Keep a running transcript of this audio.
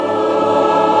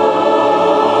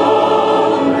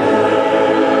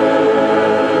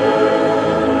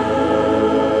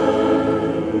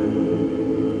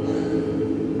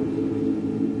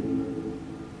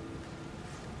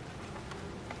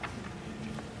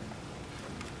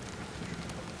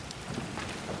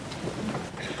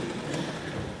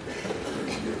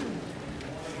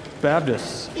First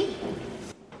Baptist.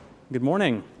 Good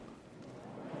morning.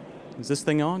 Is this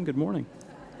thing on? Good morning.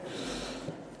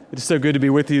 It is so good to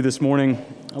be with you this morning.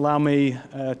 Allow me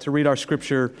to read our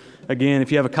scripture again.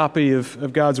 If you have a copy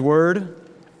of God's Word,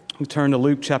 we turn to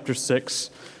Luke chapter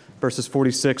 6, verses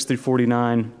 46 through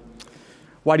 49.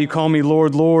 Why do you call me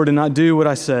Lord, Lord, and not do what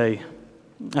I say?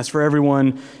 As for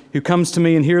everyone who comes to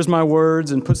me and hears my words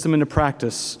and puts them into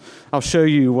practice, I'll show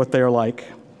you what they are like.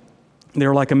 They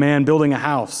are like a man building a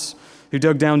house who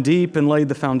dug down deep and laid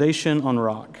the foundation on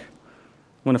rock.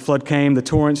 When a flood came, the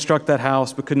torrent struck that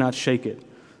house but could not shake it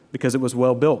because it was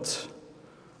well built.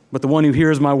 But the one who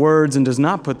hears my words and does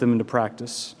not put them into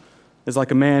practice is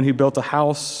like a man who built a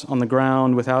house on the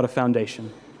ground without a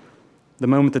foundation. The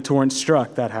moment the torrent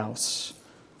struck that house,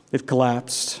 it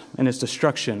collapsed and its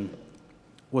destruction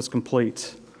was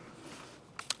complete.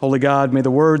 Holy God, may the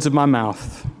words of my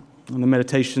mouth and the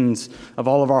meditations of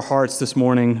all of our hearts this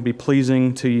morning be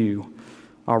pleasing to you,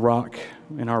 our rock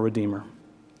and our Redeemer.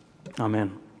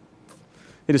 Amen.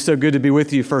 It is so good to be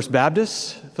with you, First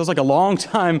Baptist. It feels like a long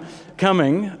time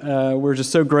coming. We're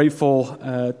just so grateful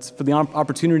for the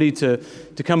opportunity to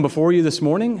come before you this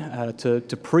morning,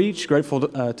 to preach. Grateful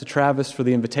to Travis for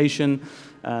the invitation.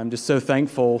 I'm just so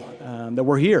thankful that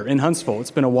we're here in Huntsville.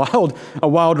 It's been a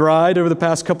wild ride over the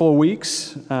past couple of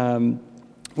weeks.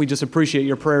 We just appreciate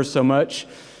your prayers so much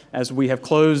as we have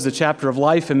closed the chapter of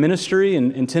life and ministry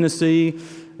in Tennessee,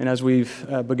 and as we've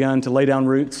begun to lay down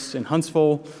roots in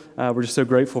Huntsville. We're just so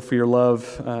grateful for your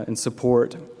love and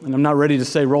support. And I'm not ready to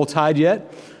say roll tide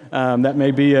yet. That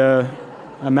may be a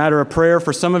matter of prayer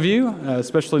for some of you,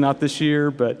 especially not this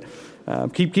year, but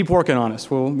keep working on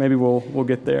us. Maybe we'll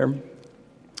get there.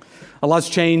 A lot's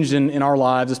changed in our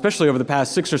lives, especially over the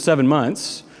past 6 or 7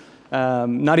 months.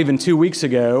 Not even 2 weeks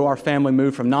ago, our family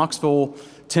moved from Knoxville,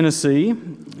 Tennessee.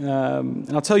 And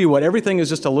I'll tell you what, everything is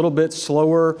just a little bit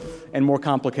slower and more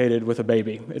complicated with a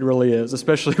baby. It really is,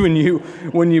 especially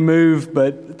when you move.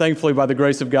 But thankfully, by the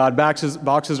grace of God,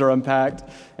 boxes are unpacked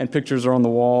and pictures are on the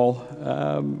wall.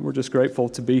 We're just grateful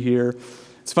to be here.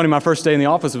 It's funny, my first day in the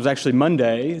office was actually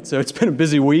Monday, so it's been a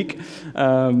busy week.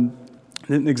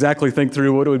 Didn't exactly think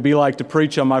through what it would be like to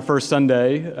preach on my first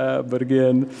Sunday, but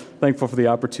again, thankful for the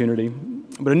opportunity.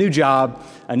 But a new job,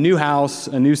 a new house,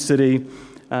 a new city,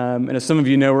 and as some of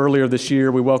you know, earlier this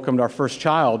year, we welcomed our first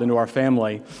child into our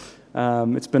family.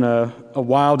 It's been a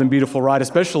wild and beautiful ride,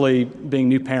 especially being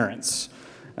new parents.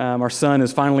 Our son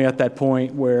is finally at that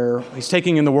point where he's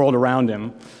taking in the world around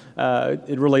him.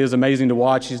 It really is amazing to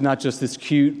watch. He's not just this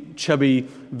cute, chubby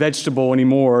vegetable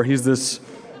anymore. He's this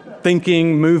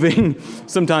thinking, moving,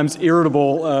 sometimes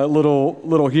irritable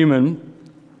little human.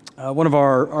 One of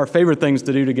our favorite things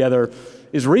to do together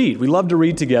is read. We love to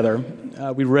read together.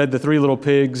 We read The Three Little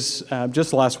Pigs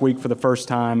just last week for the first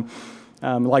time.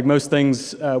 Like most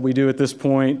things we do at this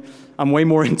point, I'm way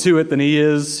more into it than he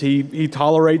is. He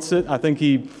tolerates it. I think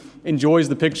he enjoys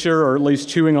the picture, or at least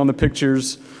chewing on the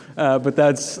pictures, but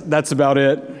that's about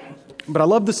it. But I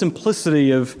love the simplicity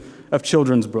of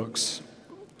children's books.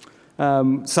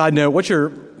 Side note, what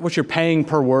you're paying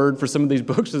per word for some of these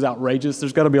books is outrageous.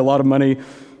 There's got to be a lot of money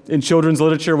in children's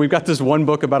literature. We've got this one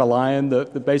book about a lion. The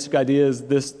basic idea is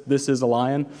this is a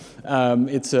lion.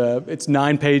 It's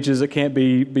 9 pages. It can't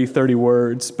be 30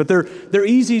 words, but they're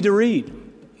easy to read.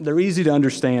 They're easy to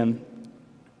understand.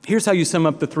 Here's how you sum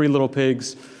up The Three Little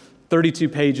Pigs: 32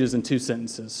 pages and 2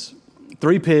 sentences.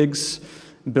 3 pigs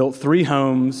built 3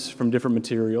 homes from different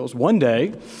materials. One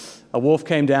day, a wolf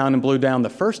came down and blew down the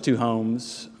first 2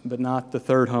 homes, but not the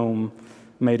third home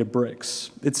made of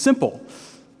bricks. It's simple,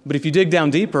 but if you dig down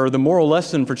deeper, the moral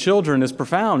lesson for children is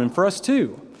profound, and for us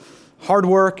too. Hard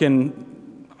work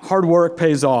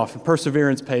pays off, and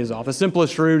perseverance pays off. The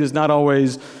simplest route is not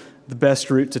always the best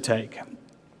route to take.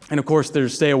 And of course,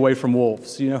 there's stay away from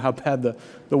wolves. You know how bad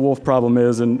the wolf problem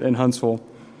is in Huntsville.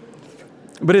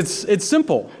 But it's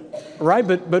simple, right?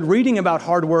 But reading about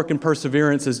hard work and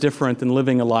perseverance is different than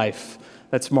living a life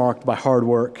that's marked by hard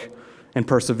work and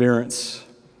perseverance.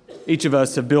 Each of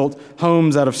us have built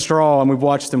homes out of straw, and we've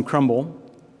watched them crumble.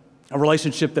 A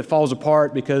relationship that falls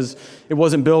apart because it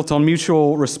wasn't built on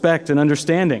mutual respect and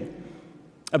understanding.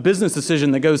 A business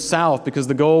decision that goes south because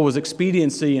the goal was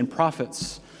expediency and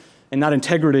profits and not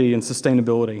integrity and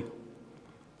sustainability.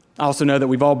 I also know that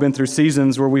we've all been through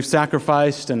seasons where we've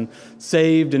sacrificed and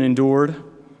saved and endured.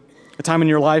 A time in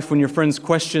your life when your friends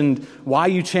questioned why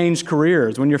you changed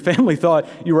careers, when your family thought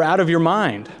you were out of your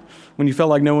mind, when you felt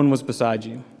like no one was beside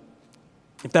you.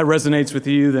 If that resonates with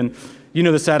you, then you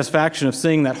know the satisfaction of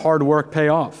seeing that hard work pay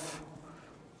off.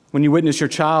 When you witness your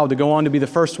child to go on to be the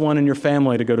first one in your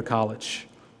family to go to college,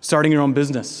 starting your own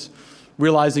business,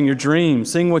 realizing your dream,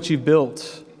 seeing what you've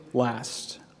built,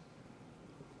 last.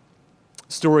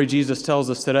 The story Jesus tells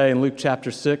us today in Luke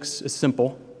chapter 6 is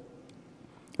simple.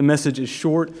 The message is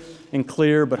short and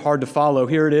clear, but hard to follow.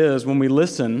 Here it is. When we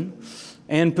listen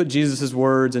and put Jesus'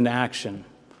 words into action,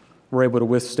 we're able to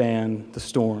withstand the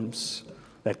storms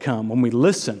that come. When we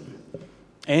listen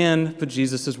and put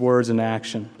Jesus' words into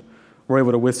action, we're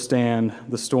able to withstand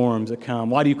the storms that come.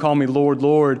 Why do you call me Lord,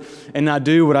 Lord, and not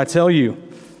do what I tell you?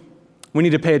 We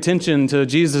need to pay attention to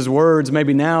Jesus' words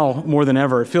maybe now more than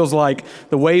ever. It feels like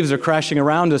the waves are crashing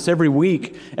around us every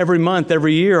week, every month,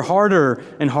 every year, harder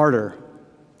and harder.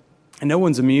 And no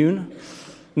one's immune.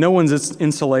 No one's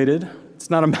insulated. It's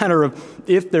not a matter of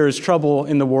if there is trouble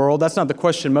in the world. That's not the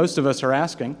question most of us are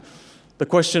asking. The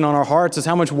question on our hearts is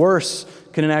how much worse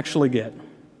can it actually get?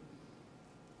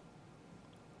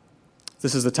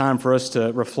 This is the time for us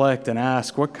to reflect and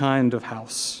ask, what kind of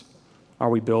house are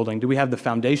we building? Do we have the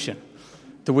foundation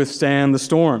to withstand the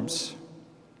storms?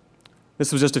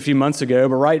 This was just a few months ago,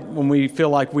 but right when we feel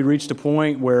like we reached a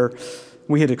point where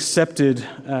we had accepted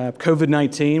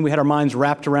COVID-19, we had our minds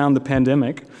wrapped around the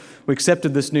pandemic, we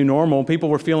accepted this new normal, people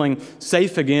were feeling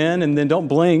safe again, and then don't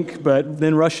blink, but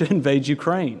then Russia invades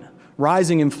Ukraine.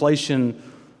 Rising inflation,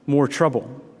 more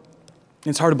trouble.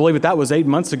 It's hard to believe that was 8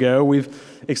 months ago. We've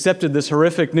accepted this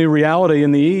horrific new reality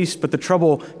in the East, but the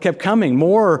trouble kept coming.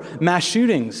 More mass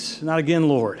shootings. Not again,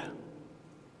 Lord.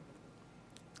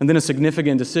 And then a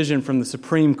significant decision from the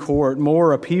Supreme Court.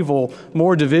 More upheaval,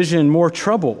 more division, more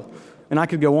trouble. And I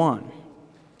could go on.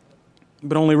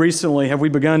 But only recently have we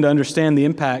begun to understand the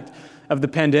impact of the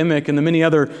pandemic and the many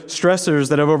other stressors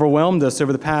that have overwhelmed us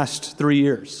over the past 3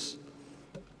 years.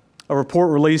 A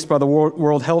report released by the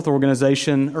World Health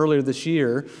Organization earlier this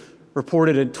year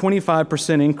reported a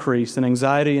 25% increase in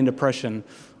anxiety and depression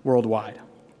worldwide.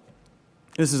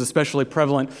 This is especially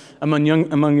prevalent among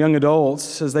young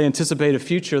adults as they anticipate a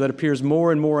future that appears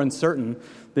more and more uncertain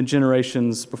than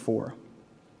generations before.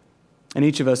 And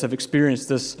each of us have experienced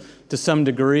this to some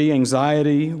degree: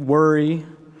 anxiety, worry,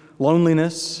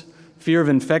 loneliness, fear of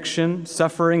infection,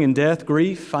 suffering and death,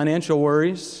 grief, financial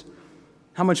worries.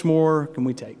 How much more can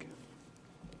we take?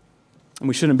 And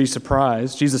we shouldn't be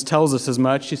surprised. Jesus tells us as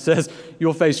much. He says,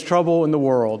 you'll face trouble in the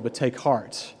world, but take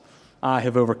heart. I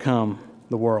have overcome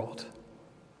the world.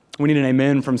 We need an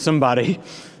amen from somebody.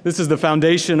 This is the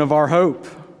foundation of our hope.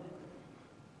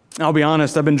 I'll be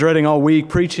honest, I've been dreading all week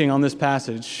preaching on this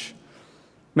passage.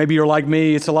 Maybe you're like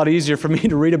me. It's a lot easier for me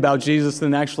to read about Jesus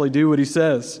than actually do what he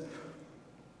says.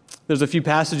 There's a few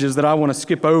passages that I want to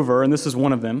skip over, and this is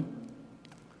one of them.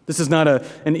 This is not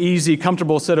an easy,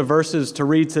 comfortable set of verses to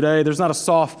read today. There's not a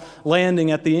soft landing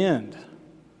at the end.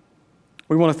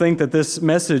 We want to think that this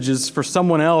message is for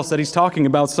someone else, that he's talking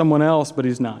about someone else, but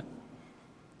he's not.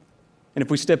 And if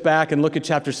we step back and look at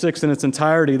chapter 6 in its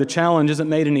entirety, the challenge isn't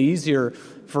made any easier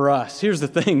for us. Here's the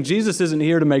thing. Jesus isn't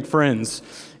here to make friends.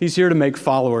 He's here to make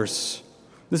followers.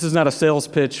 This is not a sales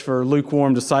pitch for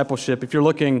lukewarm discipleship. If you're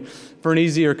looking for an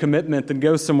easier commitment, then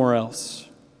go somewhere else.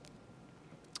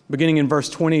 Beginning in verse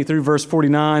 20 through verse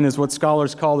 49 is what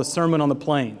scholars call the Sermon on the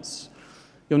Plains.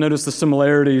 You'll notice the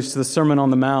similarities to the Sermon on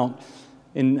the Mount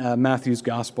in Matthew's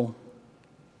Gospel.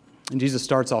 And Jesus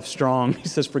starts off strong. He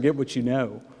says, forget what you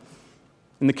know.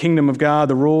 In the kingdom of God,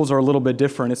 the rules are a little bit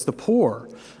different. It's the poor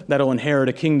that'll inherit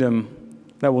a kingdom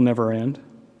that will never end.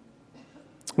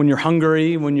 When you're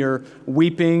hungry, when you're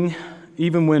weeping,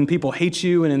 even when people hate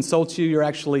you and insult you, you're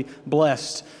actually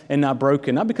blessed and not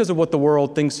broken. Not because of what the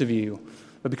world thinks of you,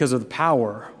 but because of the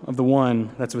power of the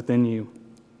one that's within you.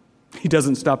 He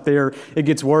doesn't stop there. It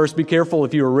gets worse. Be careful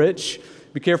if you are rich.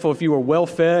 Be careful if you are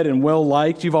well-fed and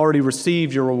well-liked. You've already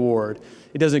received your reward.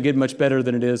 It doesn't get much better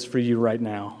than it is for you right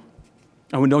now.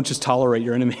 And don't just tolerate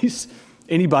your enemies.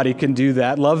 Anybody can do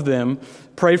that. Love them.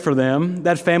 Pray for them.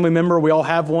 That family member, we all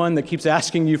have one that keeps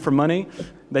asking you for money.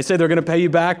 They say they're going to pay you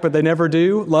back, but they never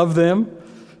do. Love them.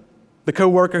 The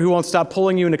coworker who won't stop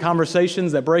pulling you into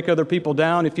conversations that break other people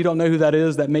down. If you don't know who that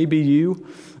is, that may be you.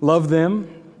 Love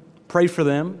them. Pray for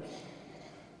them.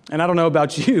 And I don't know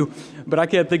about you, but I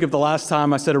can't think of the last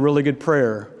time I said a really good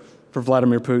prayer for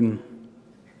Vladimir Putin.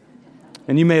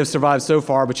 And you may have survived so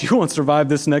far, but you won't survive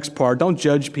this next part. Don't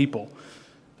judge people.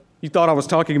 You thought I was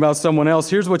talking about someone else.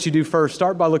 Here's what you do first.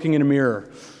 Start by looking in a mirror.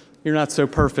 You're not so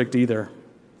perfect either.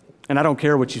 And I don't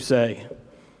care what you say.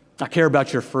 I care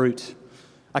about your fruit.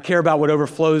 I care about what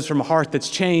overflows from a heart that's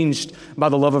changed by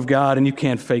the love of God, and you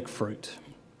can't fake fruit.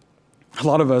 A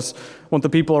lot of us want the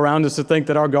people around us to think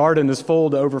that our garden is full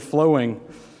to overflowing,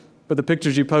 but the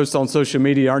pictures you post on social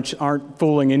media aren't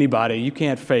fooling anybody. You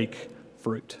can't fake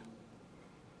fruit.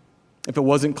 If it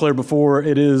wasn't clear before,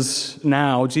 it is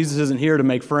now. Jesus isn't here to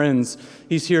make friends.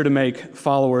 He's here to make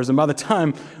followers. And by the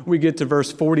time we get to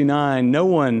verse 49, no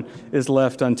one is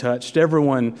left untouched.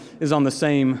 Everyone is on the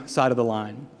same side of the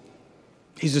line.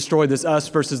 He's destroyed this us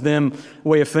versus them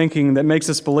way of thinking that makes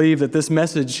us believe that this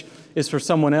message is for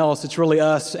someone else. It's really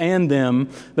us and them.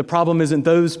 The problem isn't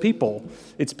those people.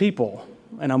 It's people,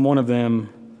 and I'm one of them,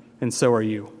 and so are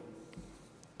you.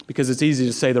 Because it's easy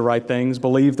to say the right things,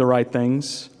 believe the right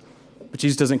things, but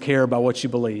Jesus doesn't care about what you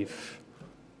believe.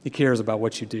 He cares about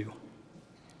what you do.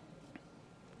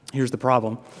 Here's the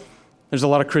problem. There's a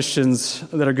lot of Christians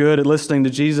that are good at listening to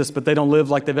Jesus, but they don't live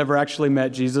like they've ever actually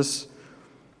met Jesus.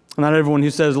 Not everyone who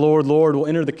says, Lord, Lord, will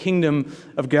enter the kingdom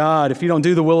of God. If you don't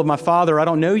do the will of my Father, I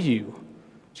don't know you.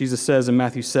 Jesus says in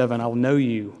Matthew 7, I will know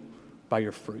you by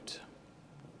your fruit.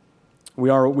 We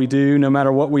are what we do, no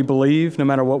matter what we believe, no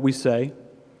matter what we say.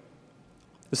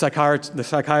 The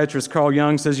psychiatrist Carl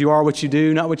Jung says, you are what you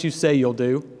do, not what you say you'll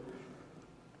do.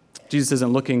 Jesus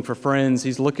isn't looking for friends.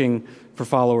 He's looking for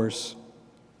followers.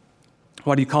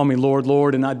 Why do you call me Lord,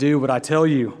 Lord, and not do what I tell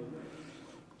you?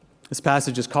 This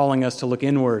passage is calling us to look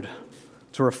inward,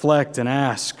 to reflect and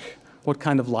ask, what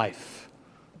kind of life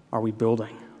are we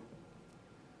building?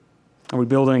 Are we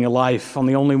building a life on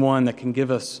the only one that can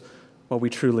give us what we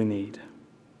truly need?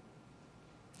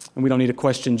 And we don't need to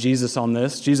question Jesus on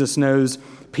this. Jesus knows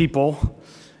people.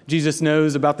 Jesus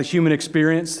knows about the human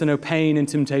experience to know pain and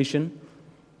temptation.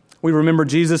 We remember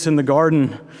Jesus in the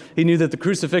garden. He knew that the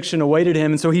crucifixion awaited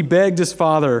him, and so he begged his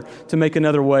Father to make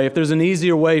another way. If there's an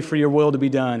easier way for your will to be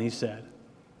done, he said.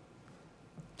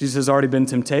 Jesus has already been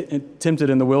tempted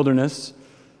in the wilderness.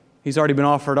 He's already been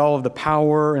offered all of the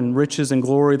power and riches and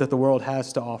glory that the world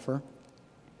has to offer.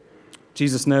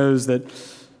 Jesus knows that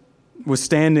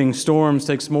withstanding storms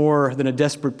takes more than a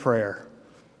desperate prayer.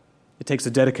 It takes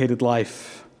a dedicated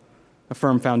life, a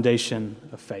firm foundation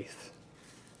of faith.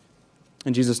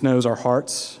 And Jesus knows our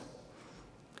hearts.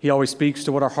 He always speaks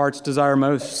to what our hearts desire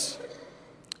most.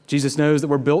 Jesus knows that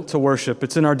we're built to worship.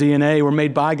 It's in our DNA. We're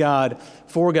made by God,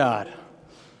 for God.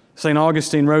 St.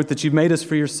 Augustine wrote that you've made us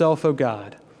for yourself, O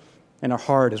God, and our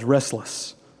heart is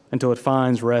restless until it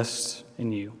finds rest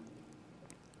in you.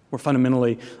 We're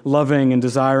fundamentally loving and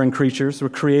desiring creatures. We're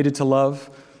created to love,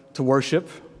 to worship.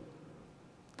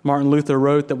 Martin Luther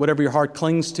wrote that whatever your heart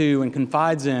clings to and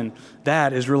confides in,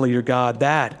 that is really your God.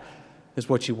 That is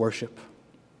what you worship.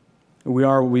 We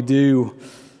are what we do.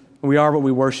 We are what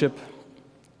we worship.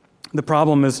 The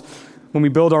problem is when we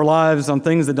build our lives on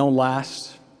things that don't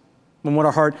last, when what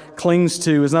our heart clings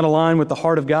to is not aligned with the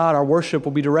heart of God, our worship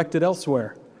will be directed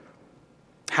elsewhere.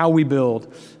 How we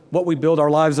build, what we build our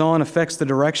lives on affects the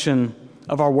direction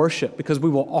of our worship, because we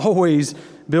will always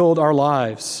build our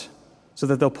lives so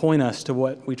that they'll point us to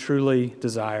what we truly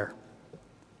desire.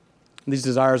 These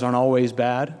desires aren't always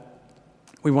bad.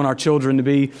 We want our children to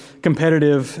be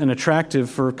competitive and attractive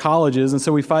for colleges, and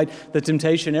so we fight the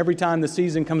temptation every time the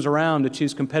season comes around to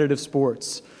choose competitive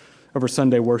sports over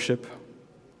Sunday worship.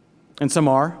 And some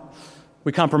are.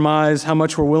 We compromise how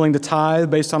much we're willing to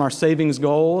tithe based on our savings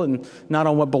goal and not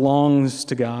on what belongs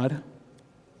to God.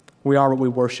 We are what we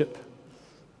worship.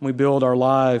 We build our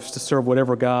lives to serve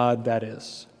whatever God that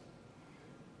is.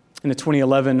 In a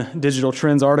 2011 Digital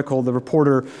Trends article, the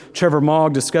reporter Trevor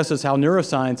Mogg discusses how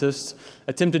neuroscientists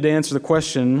attempted to answer the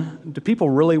question, do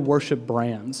people really worship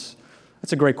brands?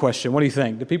 That's a great question. What do you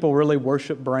think? Do people really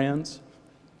worship brands?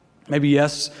 Maybe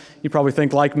yes. You probably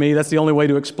think like me, that's the only way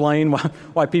to explain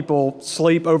why people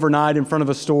sleep overnight in front of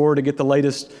a store to get the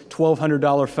latest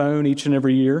 $1,200 phone each and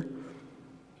every year.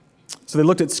 So they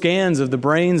looked at scans of the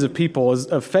brains of people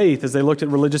of faith as they looked at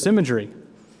religious imagery.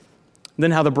 And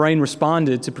then how the brain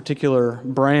responded to particular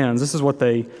brands. This is what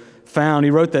they found. He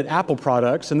wrote that Apple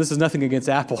products, and this is nothing against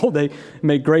Apple, they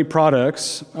make great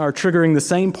products, are triggering the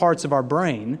same parts of our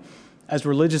brain as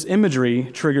religious imagery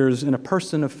triggers in a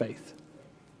person of faith.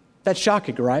 That's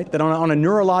shocking, right? That on a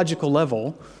neurological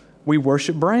level, we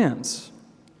worship brands.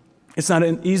 It's not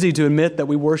easy to admit that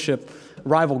we worship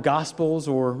rival gospels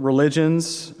or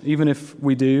religions, even if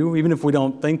we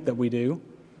don't think that we do.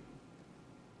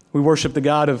 We worship the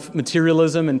God of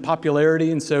materialism and popularity,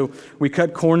 and so we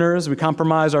cut corners, we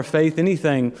compromise our faith,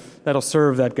 anything that'll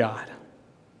serve that God.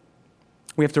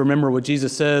 We have to remember what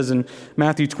Jesus says in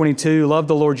Matthew 22, love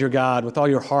the Lord your God with all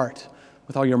your heart,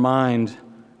 with all your mind,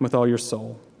 and with all your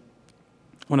soul.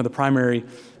 One of the primary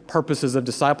purposes of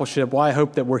discipleship, why I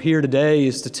hope that we're here today,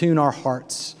 is to tune our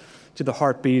hearts to the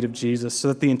heartbeat of Jesus so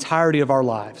that the entirety of our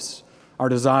lives, our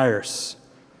desires,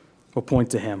 will point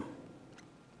to Him.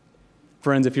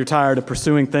 Friends, if you're tired of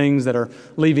pursuing things that are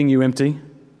leaving you empty,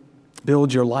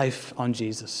 build your life on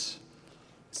Jesus.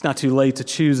 It's not too late to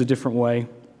choose a different way.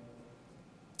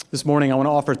 This morning, I want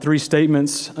to offer 3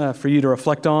 statements for you to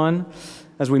reflect on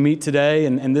as we meet today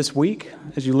and this week,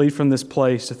 as you leave from this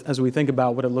place, as we think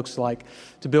about what it looks like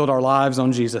to build our lives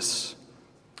on Jesus,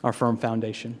 our firm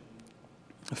foundation.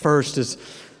 First is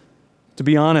to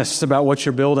be honest about what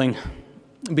you're building.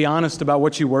 Be honest about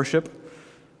what you worship,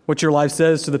 what your life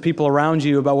says to the people around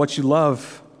you about what you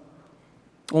love.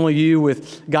 Only you,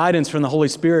 with guidance from the Holy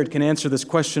Spirit, can answer this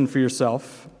question for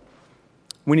yourself.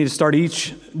 We need to start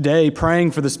each day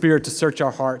praying for the Spirit to search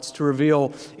our hearts, to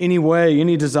reveal any way,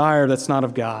 any desire that's not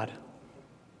of God.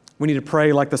 We need to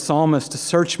pray like the psalmist to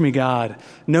search me, God,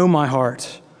 know my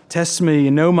heart, test me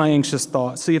and know my anxious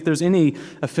thoughts. See if there's any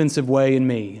offensive way in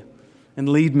me and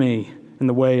lead me in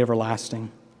the way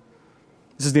everlasting.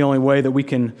 This is the only way that we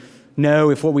can know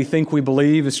if what we think we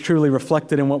believe is truly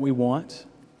reflected in what we want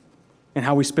and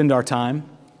how we spend our time.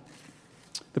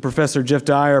 The professor, Jeff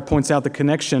Dyer, points out the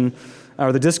connection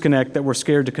or the disconnect that we're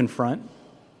scared to confront.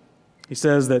 He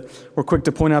says that we're quick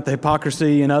to point out the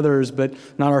hypocrisy in others, but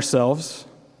not ourselves.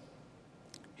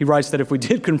 He writes that if we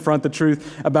did confront the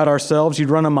truth about ourselves, you'd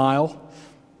run a mile,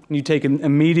 and you'd take an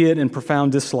immediate and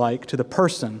profound dislike to the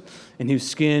person in whose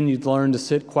skin you'd learned to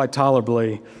sit quite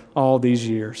tolerably all these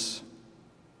years.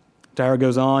 Dyer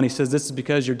goes on, he says, this is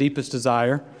because your deepest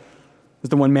desire is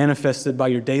the one manifested by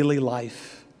your daily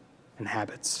life and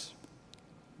habits.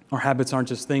 Our habits aren't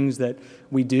just things that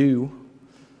we do.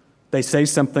 They say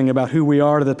something about who we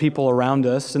are to the people around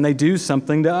us, and they do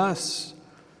something to us.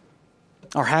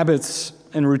 Our habits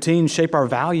and routines shape our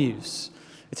values.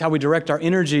 It's how we direct our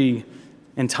energy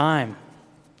and time.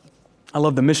 I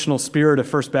love the missional spirit of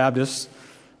First Baptist,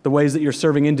 the ways that you're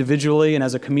serving individually and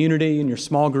as a community in your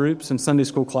small groups and Sunday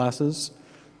school classes.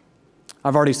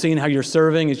 I've already seen how you're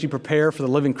serving as you prepare for the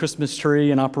Living Christmas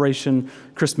Tree and Operation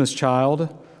Christmas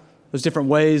Child. Those different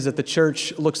ways that the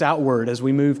church looks outward as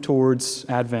we move towards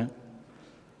Advent.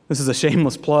 This is a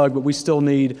shameless plug, but we still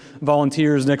need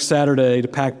volunteers next Saturday to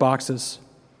pack boxes.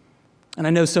 And I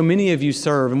know so many of you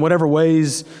serve in whatever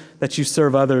ways that you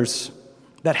serve others.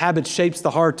 That habit shapes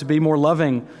the heart to be more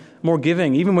loving, more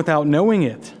giving, even without knowing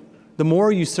it. The more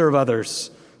you serve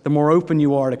others, the more open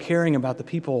you are to caring about the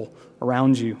people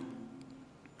around you.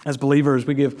 As believers,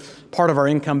 we give part of our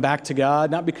income back to God,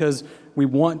 not because we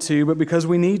want to, but because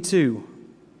we need to.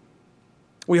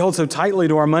 We hold so tightly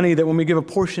to our money that when we give a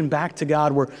portion back to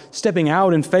God, we're stepping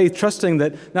out in faith, trusting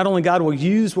that not only God will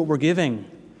use what we're giving,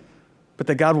 but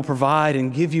that God will provide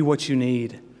and give you what you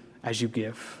need as you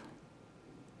give.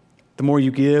 The more you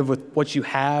give with what you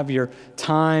have, your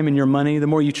time and your money, the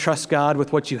more you trust God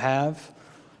with what you have,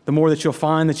 the more that you'll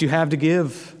find that you have to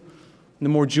give, and the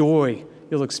more joy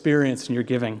you'll experience in your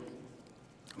giving.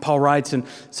 Paul writes in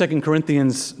 2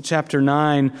 Corinthians chapter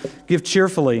 9, give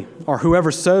cheerfully, or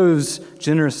whoever sows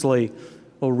generously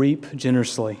will reap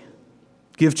generously.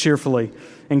 Give cheerfully,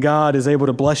 and God is able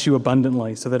to bless you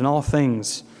abundantly, so that in all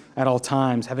things, at all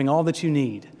times, having all that you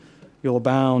need, you'll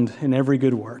abound in every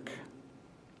good work.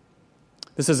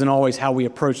 This isn't always how we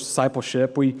approach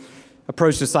discipleship. We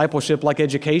approach discipleship like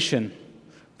education.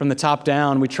 From the top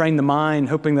down, we train the mind,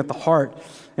 hoping that the heart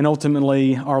and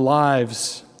ultimately our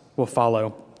lives will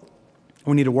follow.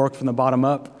 We need to work from the bottom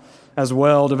up as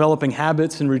well, developing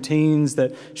habits and routines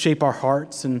that shape our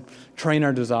hearts and train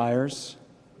our desires.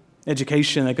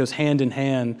 Education that goes hand in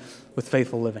hand with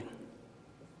faithful living.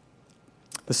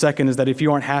 The second is that if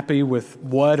you aren't happy with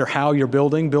what or how you're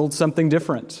building, build something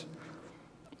different.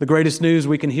 The greatest news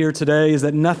we can hear today is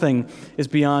that nothing is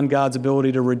beyond God's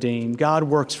ability to redeem. God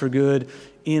works for good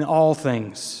in all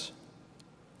things.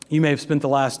 You may have spent the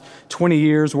last 20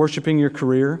 years worshiping your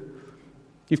career.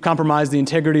 You've compromised the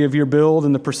integrity of your build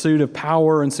in the pursuit of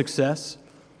power and success.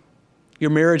 Your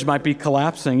marriage might be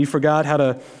collapsing. You forgot how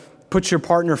to put your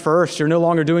partner first. You're no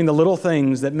longer doing the little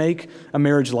things that make a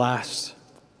marriage last.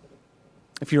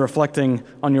 If you're reflecting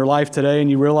on your life today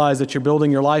and you realize that you're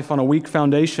building your life on a weak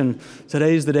foundation,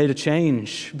 today's the day to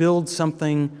change. Build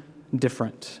something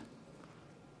different.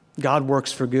 God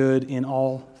works for good in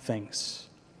all things.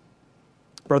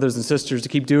 Brothers and sisters, to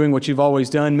keep doing what you've always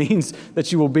done means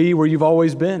that you will be where you've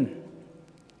always been.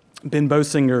 Ben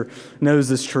Bosinger knows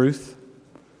this truth.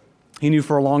 He knew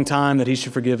for a long time that he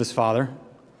should forgive his father.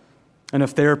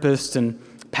 Enough therapists and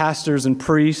pastors and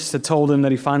priests had told him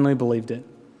that he finally believed it.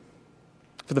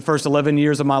 For the first 11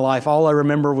 years of my life, all I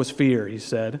remember was fear, he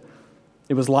said.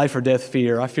 It was life or death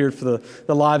fear. I feared for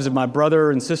the lives of my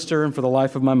brother and sister and for the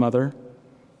life of my mother.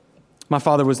 My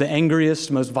father was the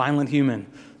angriest, most violent human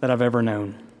that I've ever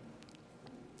known.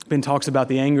 Ben talks about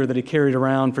the anger that he carried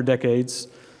around for decades.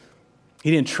 He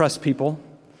didn't trust people.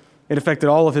 It affected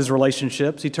all of his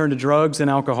relationships. He turned to drugs and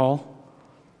alcohol.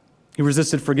 He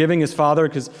resisted forgiving his father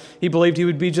because he believed he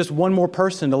would be just one more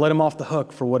person to let him off the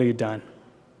hook for what he had done.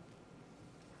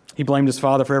 He blamed his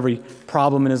father for every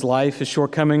problem in his life, his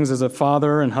shortcomings as a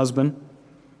father and husband.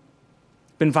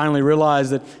 Ben finally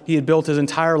realized that he had built his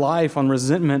entire life on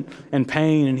resentment and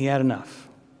pain, and he had enough.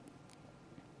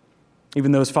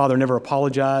 Even though his father never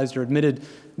apologized or admitted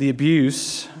the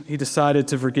abuse, he decided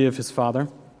to forgive his father.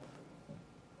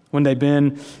 One day,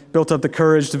 Ben built up the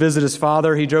courage to visit his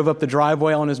father. He drove up the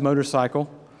driveway on his motorcycle.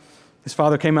 His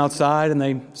father came outside, and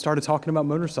they started talking about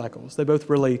motorcycles. They both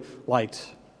really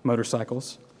liked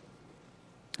motorcycles.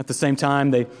 At the same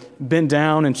time, they bent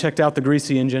down and checked out the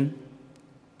greasy engine.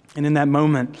 And in that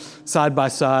moment, side by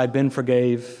side, Ben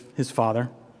forgave his father.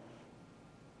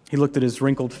 He looked at his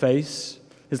wrinkled face,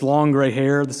 his long gray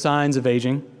hair, the signs of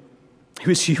aging. He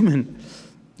was human.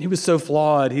 He was so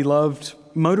flawed. He loved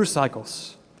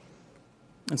motorcycles.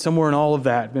 And somewhere in all of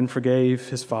that, Ben forgave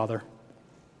his father.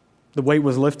 The weight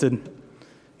was lifted.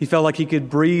 He felt like he could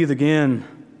breathe again.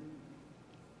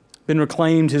 Ben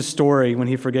reclaimed his story when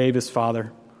he forgave his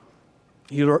father.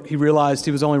 He realized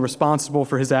he was only responsible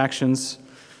for his actions.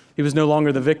 He was no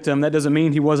longer the victim. That doesn't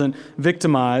mean he wasn't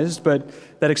victimized, but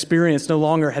that experience no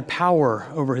longer had power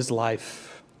over his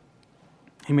life.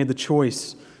 He made the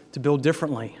choice to build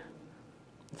differently.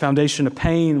 The foundation of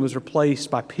pain was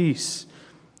replaced by peace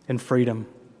and freedom.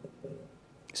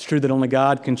 It's true that only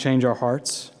God can change our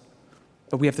hearts,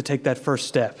 but we have to take that first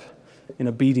step in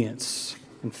obedience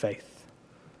and faith.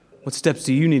 What steps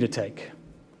do you need to take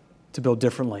to build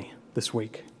differently this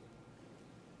week?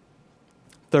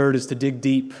 Third is to dig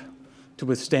deep to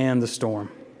withstand the storm.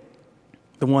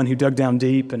 The one who dug down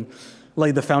deep and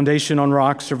laid the foundation on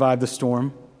rock survived the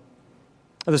storm.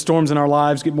 As the storms in our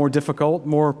lives get more difficult,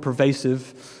 more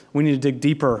pervasive, we need to dig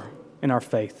deeper in our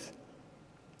faith.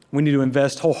 We need to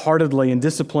invest wholeheartedly in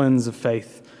disciplines of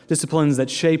faith, disciplines that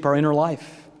shape our inner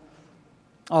life.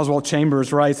 Oswald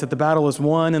Chambers writes that the battle is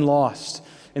won and lost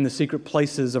in the secret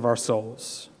places of our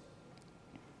souls.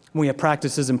 We have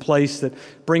practices in place that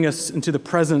bring us into the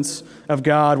presence of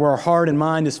God, where our heart and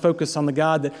mind is focused on the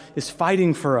God that is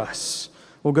fighting for us.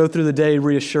 We'll go through the day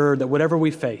reassured that whatever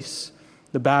we face,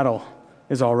 the battle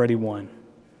is already won.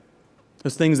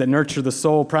 Those things that nurture the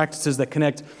soul, practices that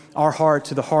connect our heart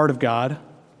to the heart of God,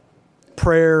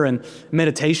 prayer and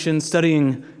meditation,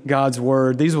 studying God's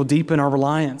word, these will deepen our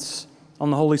reliance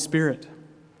on the Holy Spirit.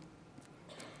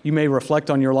 You may reflect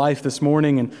on your life this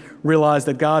morning and realize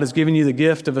that God has given you the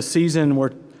gift of a season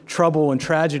where trouble and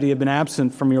tragedy have been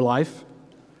absent from your life.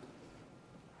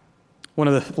 One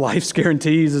of the life's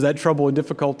guarantees is that trouble and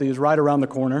difficulty is right around the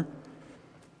corner.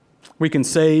 We can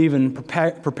save and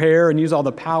prepare and use all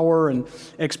the power and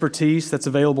expertise that's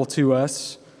available to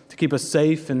us to keep us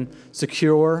safe and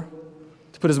secure,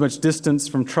 to put as much distance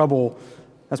from trouble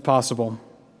as possible.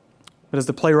 But as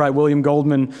the playwright William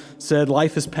Goldman said,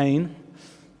 life is pain,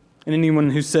 and anyone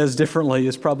who says differently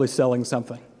is probably selling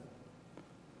something.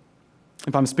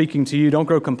 If I'm speaking to you, don't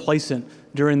grow complacent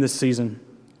during this season.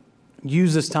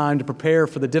 Use this time to prepare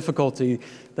for the difficulty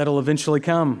that'll eventually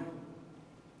come.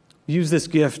 Use this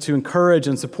gift to encourage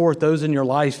and support those in your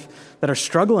life that are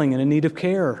struggling and in need of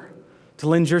care, to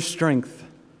lend your strength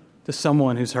to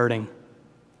someone who's hurting.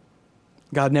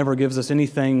 God never gives us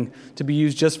anything to be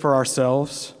used just for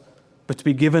ourselves, but to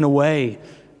be given away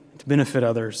to benefit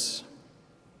others.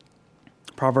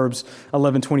 Proverbs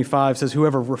 11:25 says,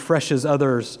 whoever refreshes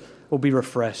others will be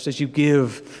refreshed. As you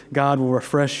give, God will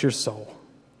refresh your soul.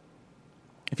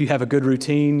 If you have a good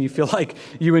routine, you feel like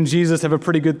you and Jesus have a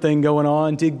pretty good thing going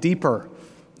on, dig deeper,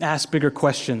 ask bigger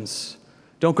questions.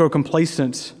 Don't grow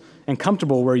complacent and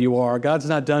comfortable where you are. God's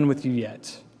not done with you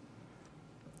yet.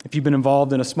 If you've been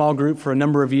involved in a small group for a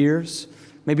number of years,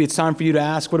 maybe it's time for you to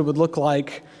ask what it would look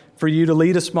like for you to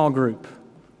lead a small group,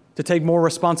 to take more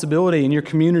responsibility in your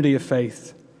community of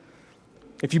faith.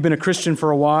 If you've been a Christian for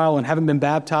a while and haven't been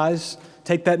baptized,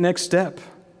 take that next step.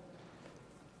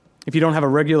 If you don't have a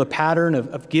regular pattern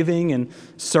of giving and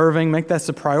serving, make that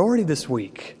a priority this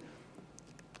week.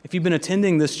 If you've been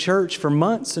attending this church for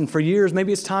months and for years,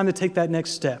 maybe it's time to take that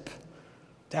next step,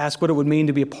 to ask what it would mean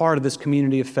to be a part of this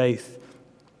community of faith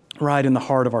right in the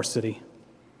heart of our city.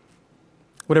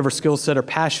 Whatever skill set or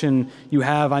passion you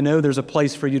have, I know there's a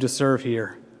place for you to serve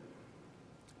here.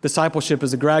 Discipleship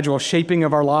is a gradual shaping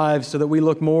of our lives so that we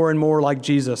look more and more like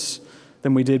Jesus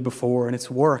than we did before, and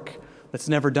it's work that's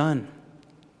never done.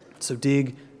 So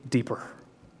dig deeper.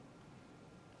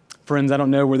 Friends, I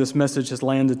don't know where this message has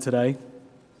landed today.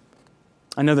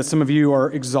 I know that some of you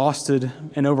are exhausted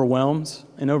and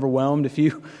overwhelmed. If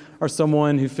you are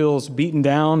someone who feels beaten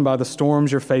down by the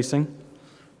storms you're facing,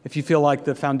 if you feel like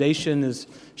the foundation is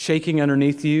shaking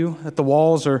underneath you, that the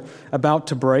walls are about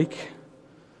to break,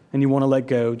 and you want to let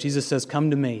go, Jesus says, "Come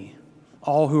to me,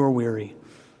 all who are weary,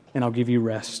 and I'll give you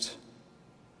rest."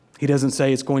 He doesn't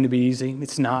say it's going to be easy.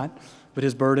 It's not, but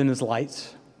his burden is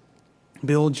light.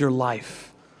 Build your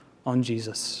life on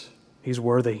Jesus. He's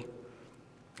worthy.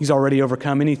 He's already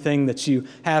overcome anything that you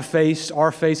have faced,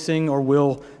 are facing, or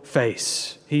will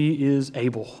face. He is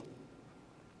able.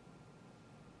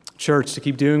 Church, to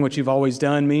keep doing what you've always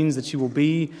done means that you will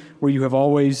be where you have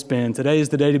always been. Today is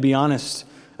the day to be honest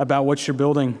about what you're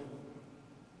building.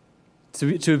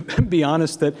 To be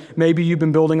honest that maybe you've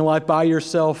been building a life by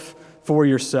yourself, for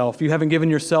yourself. You haven't given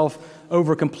yourself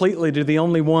over completely to the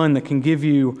only one that can give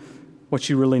you what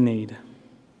you really need.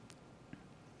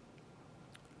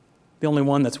 The only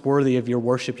one that's worthy of your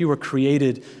worship. You were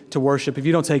created to worship. If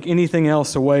you don't take anything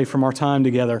else away from our time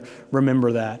together,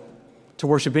 remember that. To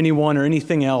worship anyone or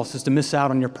anything else is to miss out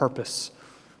on your purpose,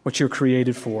 what you're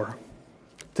created for.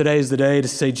 Today is the day to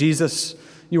say, "Jesus,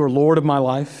 you are Lord of my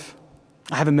life.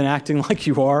 I haven't been acting like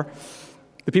you are.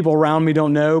 The people around me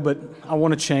don't know, but I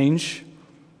want to change.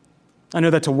 I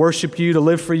know that to worship you, to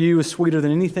live for you, is sweeter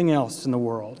than anything else in the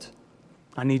world.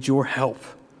 I need your help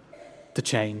to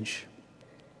change."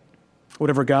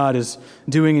 Whatever God is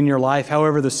doing in your life,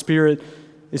 however the Spirit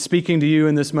is speaking to you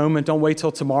in this moment, don't wait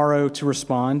till tomorrow to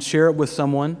respond. Share it with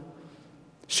someone.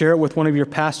 Share it with one of your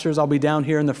pastors. I'll be down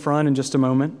here in the front in just a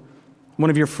moment. One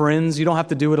of your friends. You don't have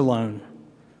to do it alone.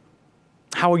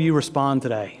 How will you respond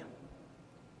today?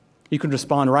 You can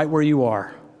respond right where you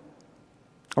are,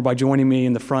 or by joining me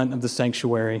in the front of the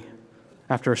sanctuary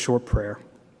after a short prayer.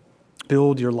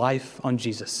 Build your life on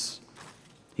Jesus.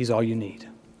 He's all you need.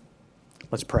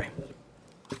 Let's pray.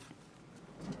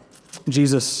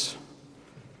 Jesus,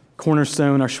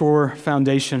 cornerstone, our sure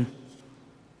foundation,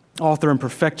 author and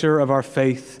perfecter of our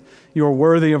faith, you are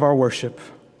worthy of our worship,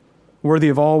 worthy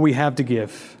of all we have to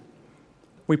give.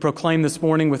 We proclaim this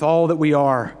morning with all that we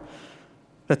are,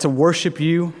 that to worship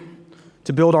you,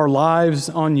 to build our lives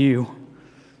on you,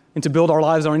 and to build our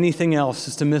lives on anything else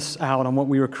is to miss out on what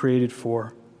we were created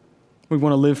for. We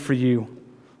want to live for you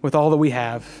with all that we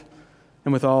have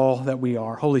and with all that we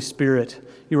are. Holy Spirit,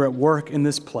 you are at work in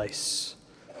this place.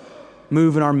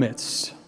 Move in our midst.